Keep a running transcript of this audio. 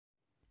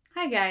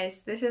Hi guys,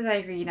 this is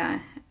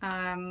Irina.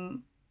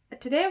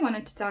 Today I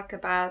wanted to talk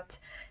about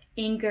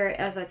anger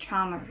as a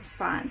trauma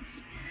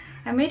response.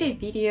 I made a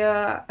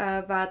video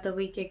about a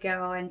week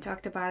ago and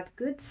talked about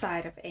good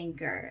side of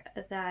anger,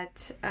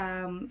 that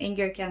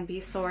anger can be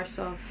a source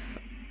of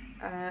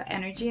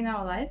energy in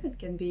our life. It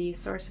can be a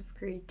source of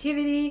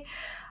creativity.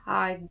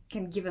 It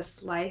can give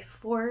us life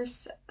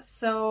force.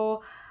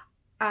 So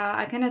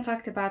I kind of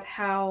talked about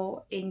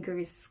how anger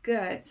is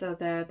good, so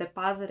the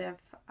positive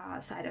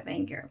side of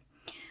anger.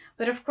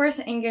 But of course,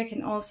 anger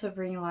can also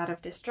bring a lot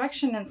of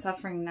destruction and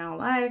suffering in our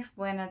life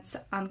when it's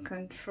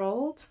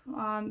uncontrolled,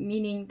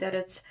 meaning that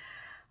it's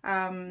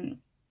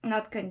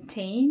not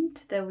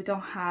contained, that we don't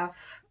have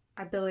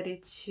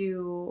ability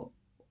to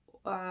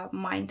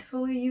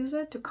mindfully use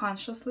it, to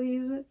consciously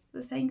use it,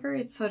 this anger.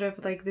 It's sort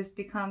of like this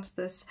becomes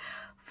this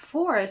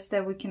force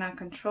that we cannot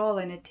control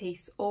and it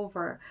takes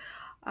over.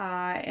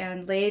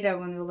 And later,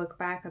 when we look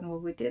back on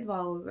what we did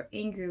while we were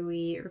angry,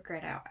 we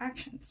regret our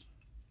actions.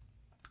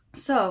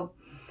 So,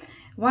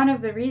 one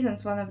of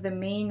the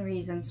main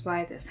reasons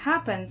why this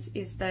happens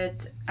is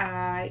that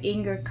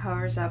anger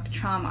covers up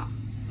trauma.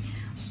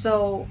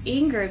 So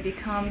anger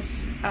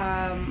becomes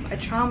a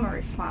trauma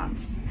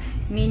response,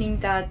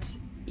 meaning that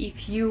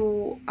if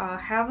you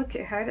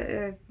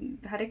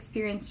had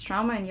experienced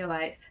trauma in your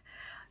life,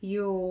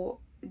 you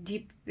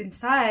deep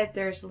inside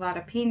there's a lot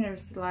of pain,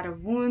 there's a lot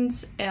of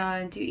wounds,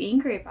 and you're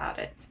angry about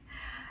it.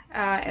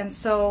 And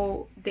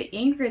so the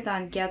anger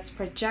then gets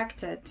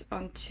projected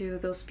onto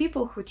those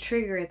people who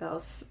trigger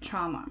those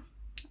trauma.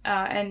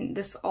 And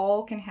this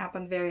all can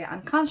happen very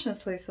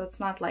unconsciously, so it's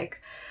not like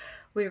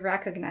we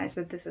recognize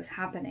that this is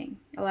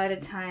happening. A lot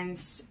of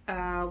times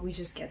we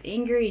just get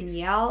angry and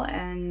yell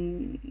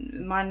and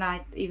might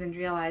not even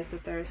realize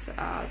that there's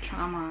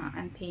trauma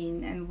and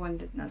pain and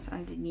woundedness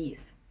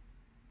underneath.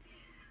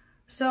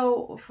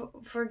 So,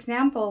 for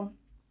example,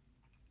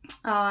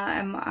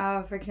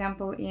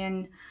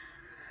 in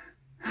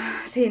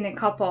say in a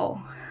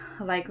couple,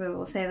 like we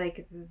will say,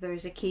 like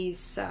there's a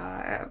case,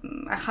 a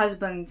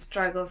husband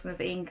struggles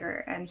with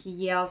anger and he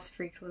yells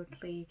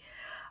frequently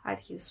at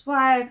his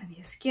wife and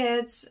his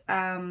kids,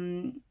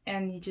 and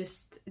he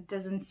just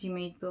doesn't seem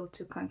able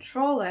to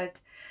control it.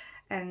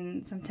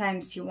 And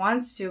sometimes he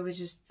wants to, but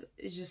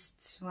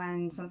just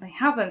when something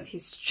happens,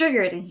 he's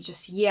triggered and he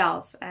just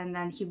yells, and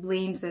then he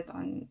blames it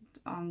on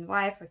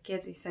wife or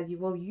kids. He said,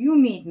 "Well, you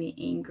made me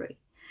angry,"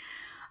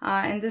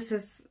 and this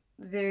is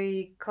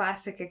very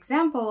classic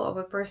example of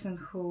a person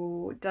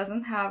who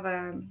doesn't have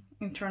an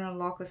internal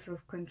locus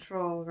of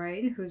control,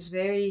 right? Who's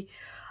very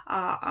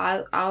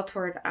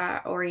outward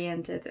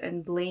oriented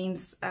and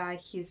blames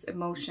his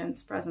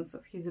emotions, presence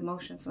of his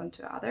emotions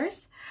onto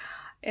others.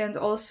 And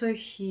also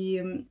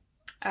he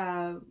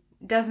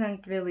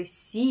doesn't really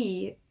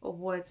see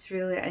what's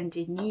really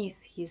underneath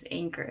his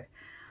anger.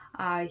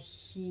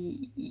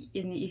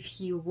 If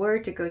he were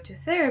to go to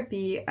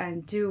therapy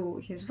and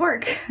do his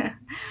work,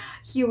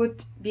 he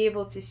would be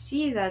able to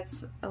see that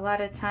a lot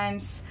of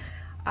times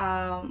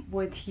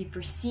what he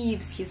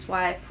perceives his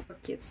wife or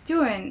kids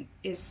doing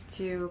is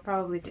to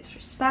probably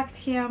disrespect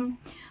him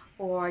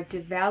or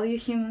devalue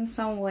him in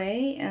some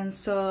way. And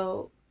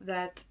so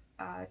that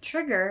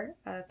trigger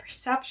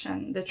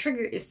perception, the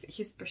trigger is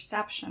his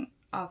perception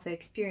of the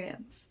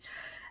experience.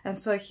 And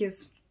so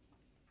his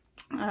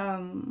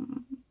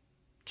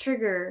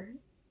trigger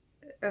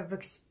of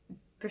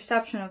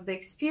perception of the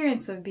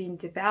experience of being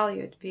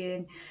devalued,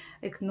 being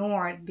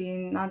ignored,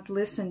 being not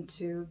listened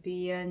to,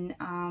 being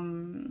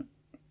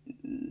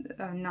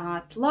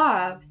not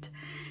loved,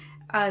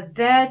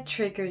 that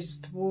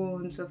triggers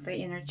wounds of the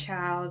inner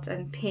child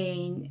and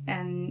pain,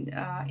 and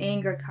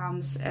anger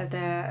comes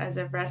as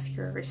a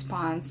rescue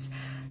response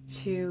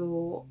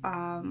to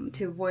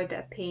avoid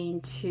that pain,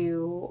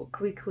 to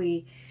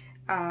quickly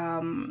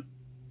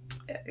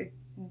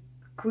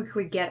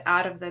get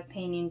out of the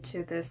pain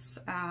into this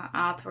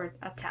outward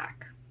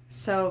attack.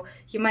 So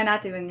you might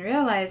not even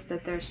realize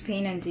that there's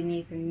pain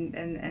underneath,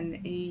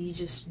 and you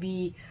just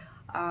be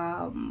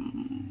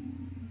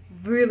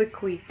really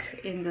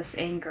quick in this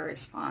anger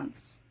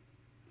response.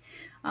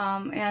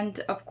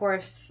 And of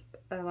course,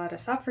 a lot of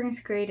suffering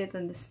is created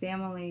in this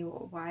family.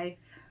 Wife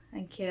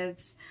and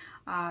kids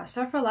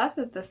suffer a lot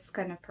with this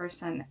kind of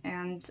person,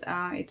 and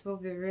it will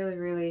be really,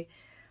 really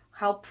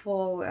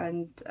helpful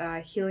and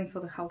healing for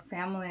the whole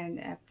family.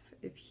 And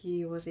if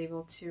he was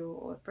able to,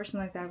 or a person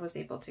like that was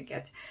able to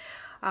get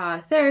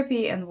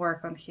therapy and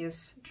work on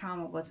his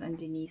trauma, what's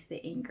underneath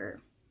the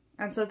anger.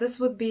 And so this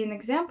would be an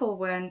example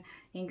when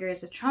anger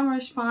is a trauma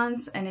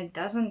response and it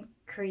doesn't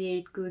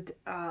create good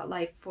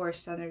life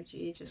force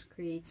energy. It just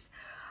creates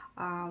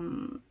a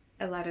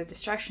lot of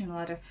destruction, a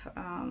lot of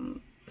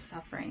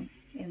suffering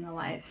in the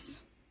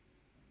lives.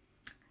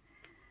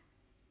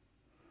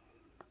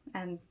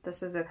 And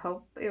this is it.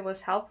 Hope it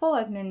was helpful.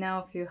 Let me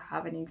know if you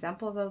have any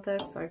examples of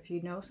this, or if you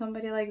know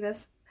somebody like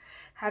this.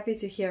 Happy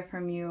to hear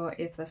from you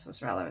if this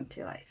was relevant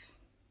to your life.